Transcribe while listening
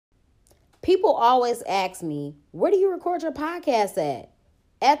People always ask me, where do you record your podcast at?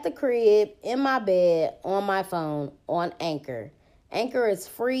 At the crib, in my bed, on my phone, on Anchor. Anchor is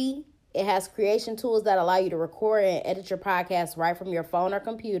free. It has creation tools that allow you to record and edit your podcast right from your phone or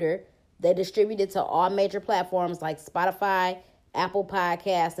computer. They distribute it to all major platforms like Spotify, Apple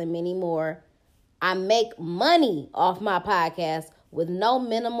Podcasts, and many more. I make money off my podcast with no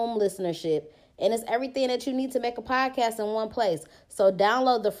minimum listenership. And it's everything that you need to make a podcast in one place. So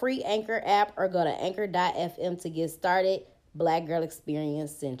download the free Anchor app or go to anchor.fm to get started. Black Girl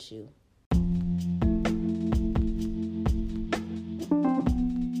Experience sent you.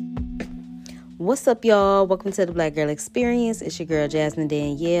 What's up, y'all? Welcome to the Black Girl Experience. It's your girl, Jasmine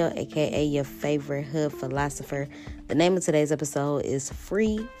Danielle, a.k.a. your favorite hood philosopher. The name of today's episode is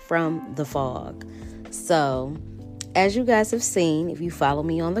Free from the Fog. So, as you guys have seen, if you follow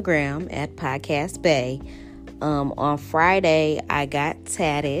me on the gram at Podcast Bay, on Friday, I got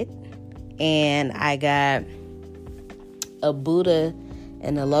tatted and I got a Buddha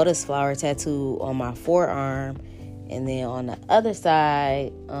and a lotus flower tattoo on my forearm. And then on the other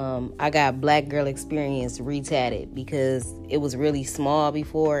side, I got Black Girl Experience retatted because it was really small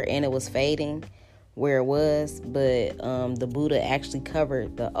before and it was fading where it was. But the Buddha actually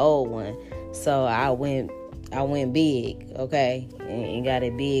covered the old one. So I went big, okay, and got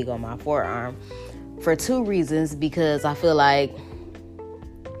it big on my forearm for two reasons. Because I feel like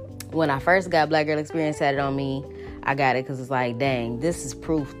when I first got Black Girl Experience tatted on me, I got it because it's like, dang, this is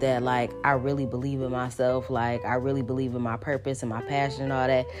proof that, like, I really believe in myself. Like, I really believe in my purpose and my passion and all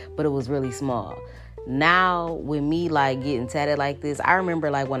that. But it was really small. Now, with me, like, getting tatted like this, I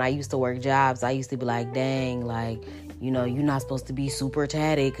remember, like, when I used to work jobs, I used to be like, dang, like, you know, you're not supposed to be super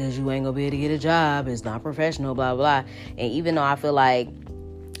tatted because you ain't going to be able to get a job. It's not professional, blah, blah. And even though I feel like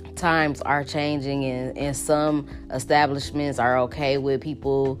times are changing and some establishments are okay with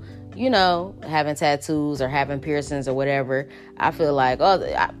people, you know, having tattoos or having piercings or whatever, I feel like,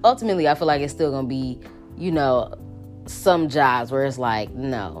 ultimately, I feel like it's still going to be, you know, some jobs where it's like,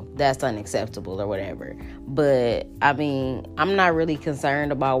 no, that's unacceptable or whatever. But, I mean, I'm not really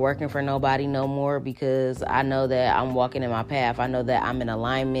concerned about working for nobody no more because I know that I'm walking in my path. I know that I'm in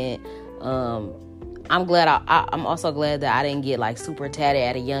alignment. I'm glad. I'm also glad that I didn't get, like, super tatted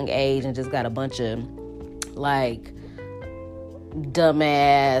at a young age and just got a bunch of, like,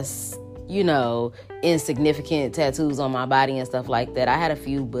 dumbass, you know, insignificant tattoos on my body and stuff like that. I had a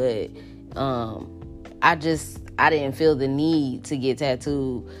few, but I didn't feel the need to get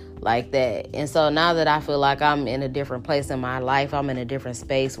tattooed like that. And so now that I feel like I'm in a different place in my life, I'm in a different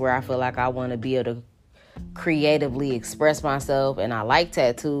space where I feel like I want to be able to creatively express myself, and I like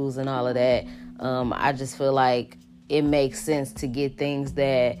tattoos and all of that. I just feel like it makes sense to get things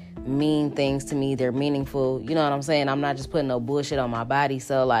that mean things to me. They're meaningful. You know what I'm saying? I'm not just putting no bullshit on my body.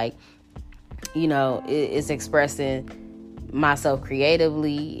 So, like, you know, it's expressing myself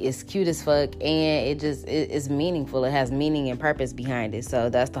creatively. It's cute as fuck, and it's meaningful. It has meaning and purpose behind it. So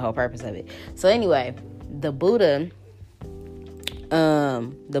that's the whole purpose of it. So anyway, the Buddha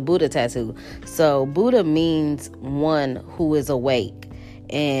tattoo. So Buddha means one who is awake,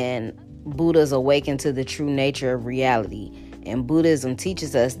 and Buddha's awakened to the true nature of reality. And Buddhism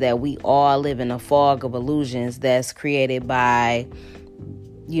teaches us that we all live in a fog of illusions that's created by,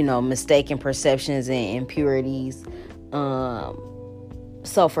 you know, mistaken perceptions and impurities.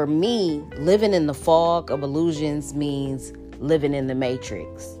 So for me, living in the fog of illusions means living in the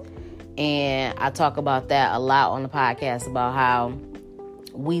matrix. And I talk about that a lot on the podcast about how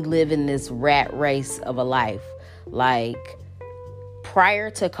we live in this rat race of a life. Like, prior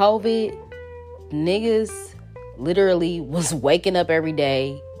to COVID, niggas literally was waking up every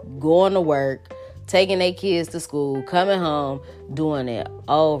day, going to work, taking their kids to school, coming home, doing it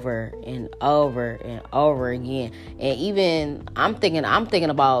over and over and over again. And even I'm thinking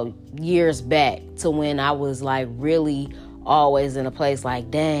about years back to when I was, like, really always in a place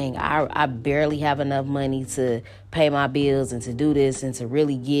like, dang, I barely have enough money to pay my bills and to do this and to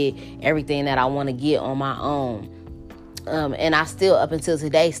really get everything that I want to get on my own. And I still, up until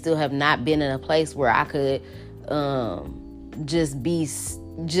today, still have not been in a place where I could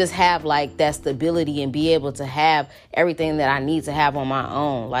just have, like, that stability and be able to have everything that I need to have on my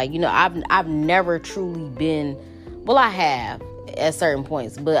own. Like, you know, I've never truly been, well, I have at certain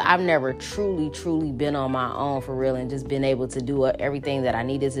points, but I've never truly been on my own for real and just been able to do everything that I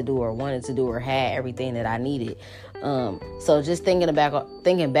needed to do or wanted to do or had everything that I needed. So just thinking back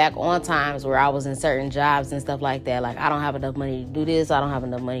on times where I was in certain jobs and stuff like that, like, I don't have enough money to do this, I don't have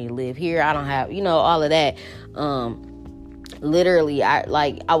enough money to live here, I don't have, you know, all of that. Literally,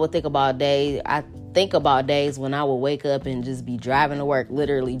 I would think about days. I think about days when I would wake up and just be driving to work,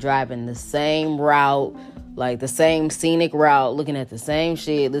 literally driving the same route, like the same scenic route, looking at the same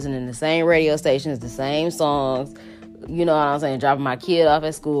shit, listening to the same radio stations, the same songs, you know what I'm saying, dropping my kid off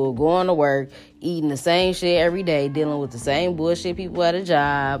at school, going to work, eating the same shit every day, dealing with the same bullshit people at a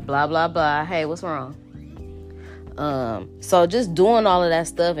job, blah, blah, blah. Hey, what's wrong? So just doing all of that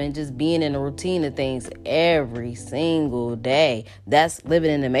stuff and just being in the routine of things every single day, that's living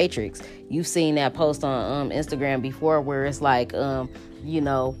in the matrix. You've seen that post on Instagram before where it's like, you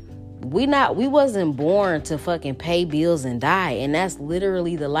know, we wasn't born to fucking pay bills and die. And that's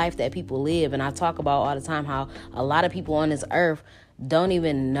literally the life that people live. And I talk about all the time how a lot of people on this earth don't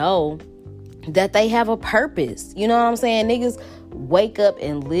even know that they have a purpose. You know what I'm saying? Niggas wake up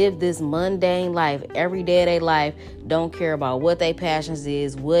and live this mundane life every day of their life, don't care about what their passions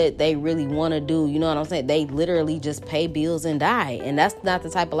is, what they really want to do. You know what I'm saying? They literally just pay bills and die. And that's not the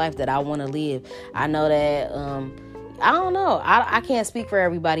type of life that I want to live. I know that, I don't know. I can't speak for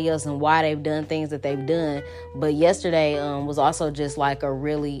everybody else and why they've done things that they've done. But yesterday was also just like a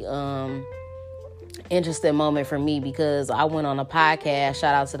really interesting moment for me because I went on a podcast,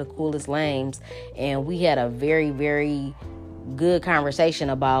 shout out to the Coolest Lames, and we had a very, very good conversation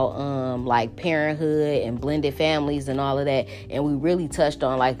about like parenthood and blended families and all of that. And we really touched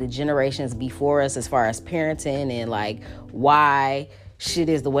on like the generations before us as far as parenting and like why shit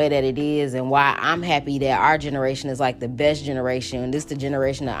is the way that it is and why I'm happy that our generation is like the best generation. This is the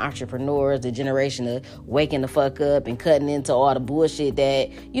generation of entrepreneurs, the generation of waking the fuck up and cutting into all the bullshit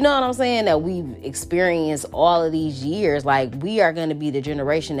that, you know what I'm saying, that we've experienced all of these years. Like, we are going to be the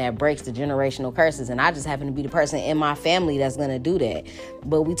generation that breaks the generational curses. And I just happen to be the person in my family that's going to do that.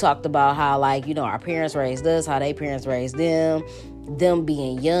 But we talked about how, like, you know, our parents raised us, how their parents raised them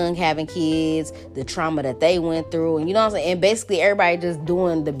being young, having kids, the trauma that they went through, and you know what I'm saying? And basically everybody just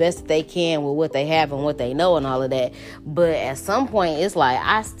doing the best that they can with what they have and what they know and all of that. But at some point, it's like,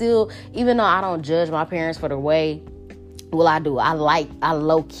 I still, even though I don't judge my parents for the way, well, I do. I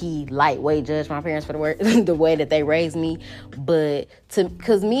low-key, lightweight judge my parents for the way that they raised me. But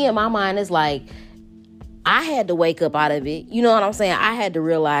because me in my mind, it's like, I had to wake up out of it. You know what I'm saying? I had to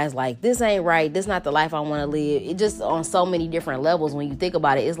realize, like, this ain't right. This not the life I want to live. It just on so many different levels when you think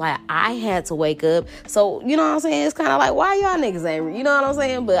about it. It's like I had to wake up. So, you know what I'm saying? It's kind of like, why y'all niggas ain't, you know what I'm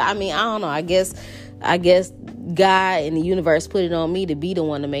saying? But, I mean, I don't know. I guess God and the universe put it on me to be the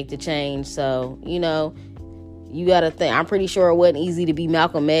one to make the change. So, you know, you got to think. I'm pretty sure it wasn't easy to be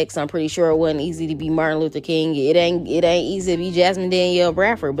Malcolm X. I'm pretty sure it wasn't easy to be Martin Luther King. It ain't easy to be Jasmine Danielle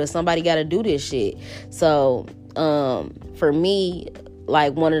Bradford, but somebody got to do this shit. So, for me,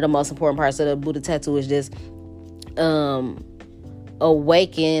 like, one of the most important parts of the Buddha tattoo is just,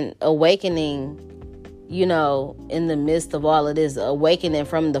 awakening, you know, in the midst of all of this, awakening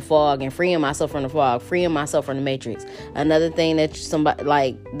from the fog and freeing myself from the fog, freeing myself from the matrix. Another thing that somebody,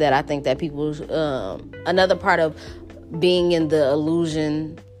 like, that I think that people, another part of being in the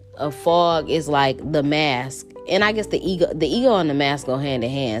illusion of fog is like the mask. And I guess the ego and the mask go hand in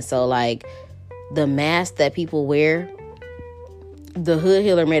hand. So like the mask that people wear, the Hood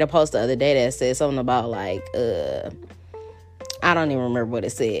Healer made a post the other day that said something about like, I don't even remember what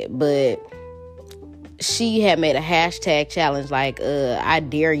it said, but she had made a hashtag challenge, like I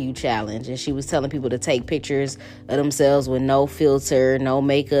dare you challenge. And she was telling people to take pictures of themselves with no filter, no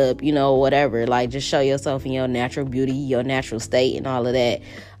makeup, you know, whatever. Like, just show yourself in your natural beauty, your natural state and all of that.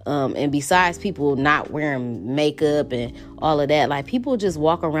 And besides people not wearing makeup and all of that, like, people just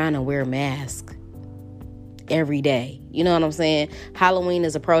walk around and wear masks every day. You know what I'm saying? Halloween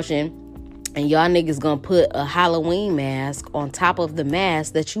is approaching. And y'all niggas gonna put a Halloween mask on top of the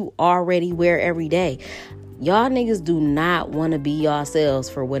mask that you already wear every day. Y'all niggas do not want to be yourselves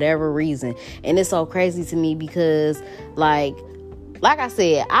for whatever reason. And it's so crazy to me because, like I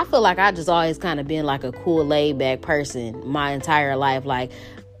said, I feel like I just always kind of been like a cool, laid back person my entire life. Like,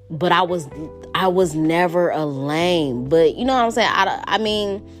 but I was never a lame. But you know what I'm saying? I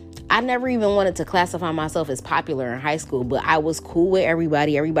mean, I never even wanted to classify myself as popular in high school, but I was cool with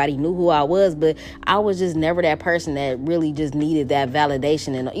everybody. Everybody knew who I was, but I was just never that person that really just needed that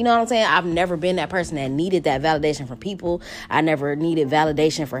validation. And you know what I'm saying? I've never been that person that needed that validation from people. I never needed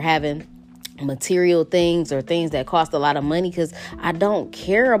validation for having material things or things that cost a lot of money, because I don't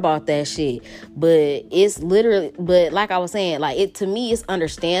care about that shit. But it's literally, but like I was saying, like, it, to me, it's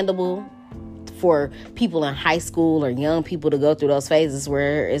understandable for people in high school or young people to go through those phases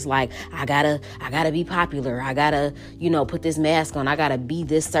where it's like, I gotta be popular. I gotta, put this mask on. I gotta be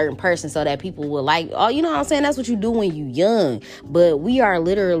this certain person so that people will like, oh, you know what I'm saying? That's what you do when you young. But we are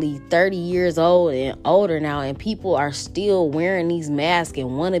literally 30 years old and older now, and people are still wearing these masks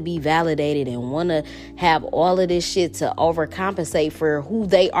and want to be validated and want to have all of this shit to overcompensate for who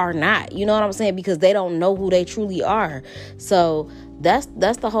they are not. You know what I'm saying? Because they don't know who they truly are. So that's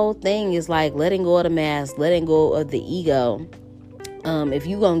the whole thing, is like letting go of the mask, letting go of the ego. If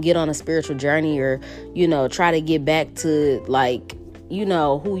you gonna get on a spiritual journey or, try to get back to like,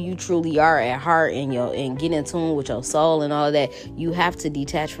 who you truly are at heart and get in tune with your soul and all of that, you have to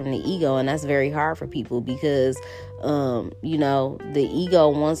detach from the ego. And that's very hard for people because, the ego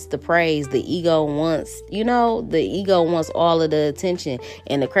wants the praise. The ego wants all of the attention.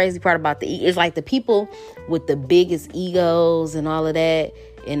 And the crazy part about the ego is like the people with the biggest egos and all of that,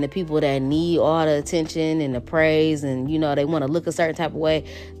 and the people that need all the attention and the praise and, they want to look a certain type of way.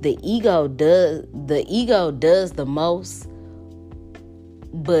 The ego does the most,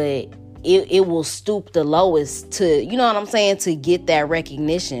 but it will stoop the lowest to, to get that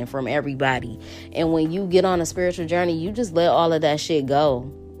recognition from everybody. And when you get on a spiritual journey, you just let all of that shit go.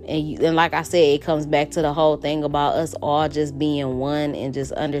 And like I said, it comes back to the whole thing about us all just being one and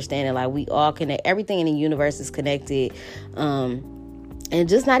just understanding like we all connect. Everything in the universe is connected. And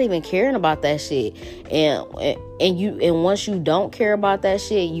just not even caring about that shit. And once you don't care about that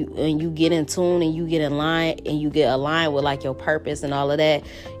shit, you get in tune and you get in line and you get aligned with like your purpose and all of that,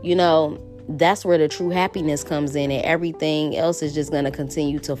 that's where the true happiness comes in, and everything else is just going to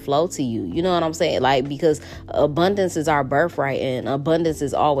continue to flow to you. You know what I'm saying? Like, because abundance is our birthright and abundance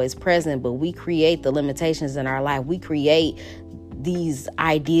is always present, but we create the limitations in our life. We create these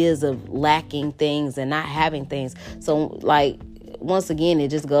ideas of lacking things and not having things. So like, once again, it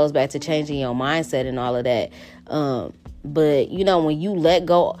just goes back to changing your mindset and all of that. But when you let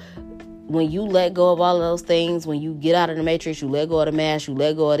go of all of those things, when you get out of the matrix, you let go of the mask, you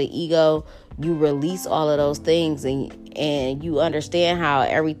let go of the ego, you release all of those things, and you understand how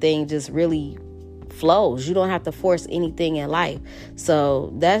everything just really flows. You don't have to force anything in life.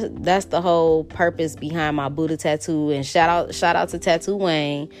 So that's the whole purpose behind my Buddha tattoo. And shout out to Tattoo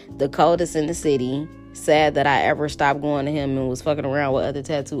Wayne, the coldest in the city. Sad that I ever stopped going to him and was fucking around with other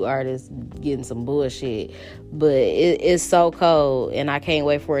tattoo artists getting some bullshit. But it's so cold and I can't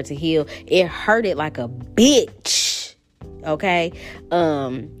wait for it to heal. It hurted like a bitch. Okay?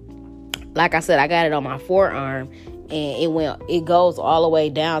 Like I said, I got it on my forearm and it goes all the way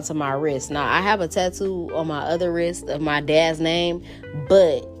down to my wrist. Now I have a tattoo on my other wrist of my dad's name,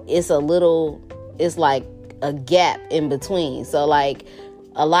 but it's like a gap in between. So like,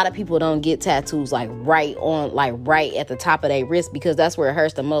 a lot of people don't get tattoos like right at the top of their wrist because that's where it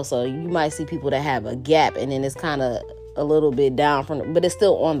hurts the most. So you might see people that have a gap and then it's kind of a little bit down but it's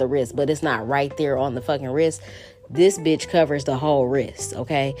still on the wrist, but it's not right there on the fucking wrist. This bitch covers the whole wrist,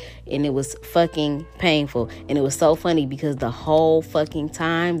 okay? And it was fucking painful. And it was so funny because the whole fucking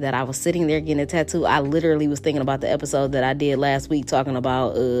time that I was sitting there getting a tattoo, I literally was thinking about the episode that I did last week talking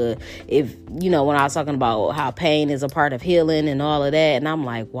about when I was talking about how pain is a part of healing and all of that. And I'm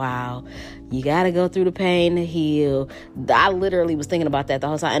like, wow, you got to go through the pain to heal. I literally was thinking about that the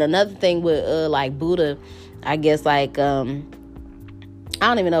whole time. And another thing with like Buddha, I guess like I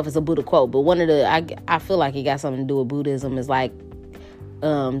don't even know if it's a Buddha quote, but one of the, I feel like it got something to do with Buddhism, is like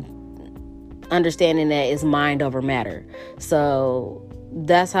understanding that it's mind over matter. So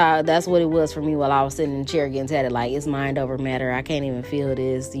that's what it was for me while I was sitting in the chair getting tatted. Like, it's mind over matter. I can't even feel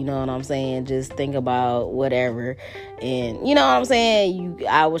this. You know what I'm saying? Just think about whatever. And you know what I'm saying?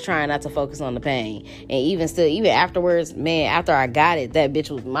 I was trying not to focus on the pain. And even afterwards, man, after I got it,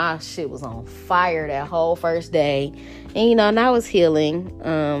 my shit was on fire that whole first day. And now it's healing.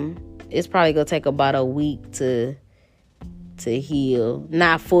 It's probably gonna take about a week to heal.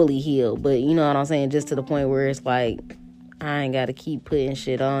 Not fully heal, but you know what I'm saying? Just to the point where it's like, I ain't got to keep putting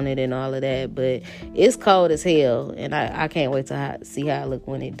shit on it and all of that. But it's cold as hell. And I can't wait to see how it look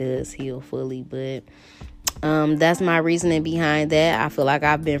when it does heal fully. But that's my reasoning behind that. I feel like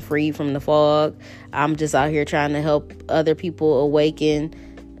I've been freed from the fog. I'm just out here trying to help other people awaken,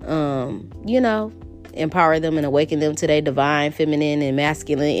 empower them and awaken them to their divine feminine and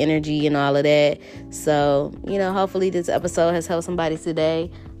masculine energy and all of that. So, hopefully this episode has helped somebody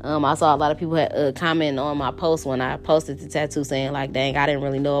today. I saw a lot of people commenting on my post when I posted the tattoo saying like, dang, I didn't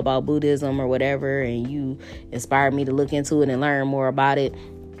really know about Buddhism or whatever, and you inspired me to look into it and learn more about it.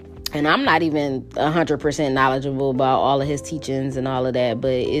 And I'm not even 100% knowledgeable about all of his teachings and all of that,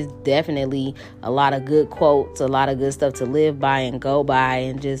 but it's definitely a lot of good quotes, a lot of good stuff to live by and go by.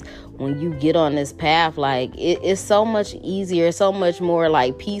 And just when you get on this path, like it's so much easier, so much more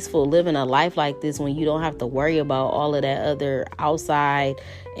like peaceful living a life like this when you don't have to worry about all of that other outside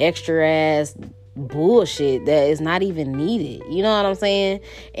extra ass bullshit that is not even needed. You know what I'm saying?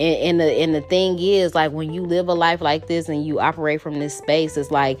 And the thing is, like, when you live a life like this and you operate from this space,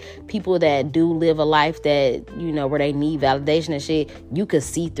 it's like people that do live a life that, you know, where they need validation and shit, you could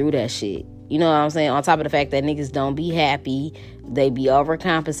see through that shit. You know what I'm saying? On top of the fact that niggas don't be happy, they be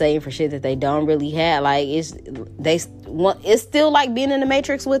overcompensating for shit that they don't really have. Like, it's still like being in the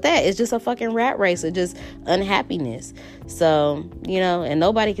Matrix with that. It's just a fucking rat race of just unhappiness. So, you know, and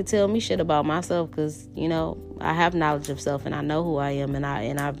nobody can tell me shit about myself because, you know, I have knowledge of self and I know who I am, and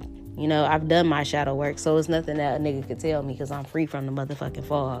I've done my shadow work. So it's nothing that a nigga could tell me because I'm free from the motherfucking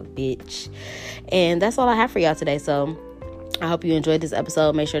fog, bitch. And that's all I have for y'all today. So I hope you enjoyed this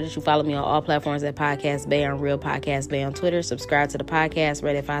episode. Make sure that you follow me on all platforms at Podcast Bay, on Real Podcast Bay on Twitter. Subscribe to the podcast,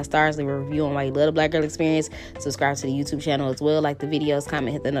 rate it 5 stars, leave a review on why you love the Black Girl Experience. Subscribe to the YouTube channel as well. Like the videos,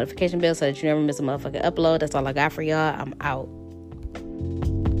 comment, hit the notification bell so that you never miss a motherfucking upload. That's all I got for y'all. I'm out.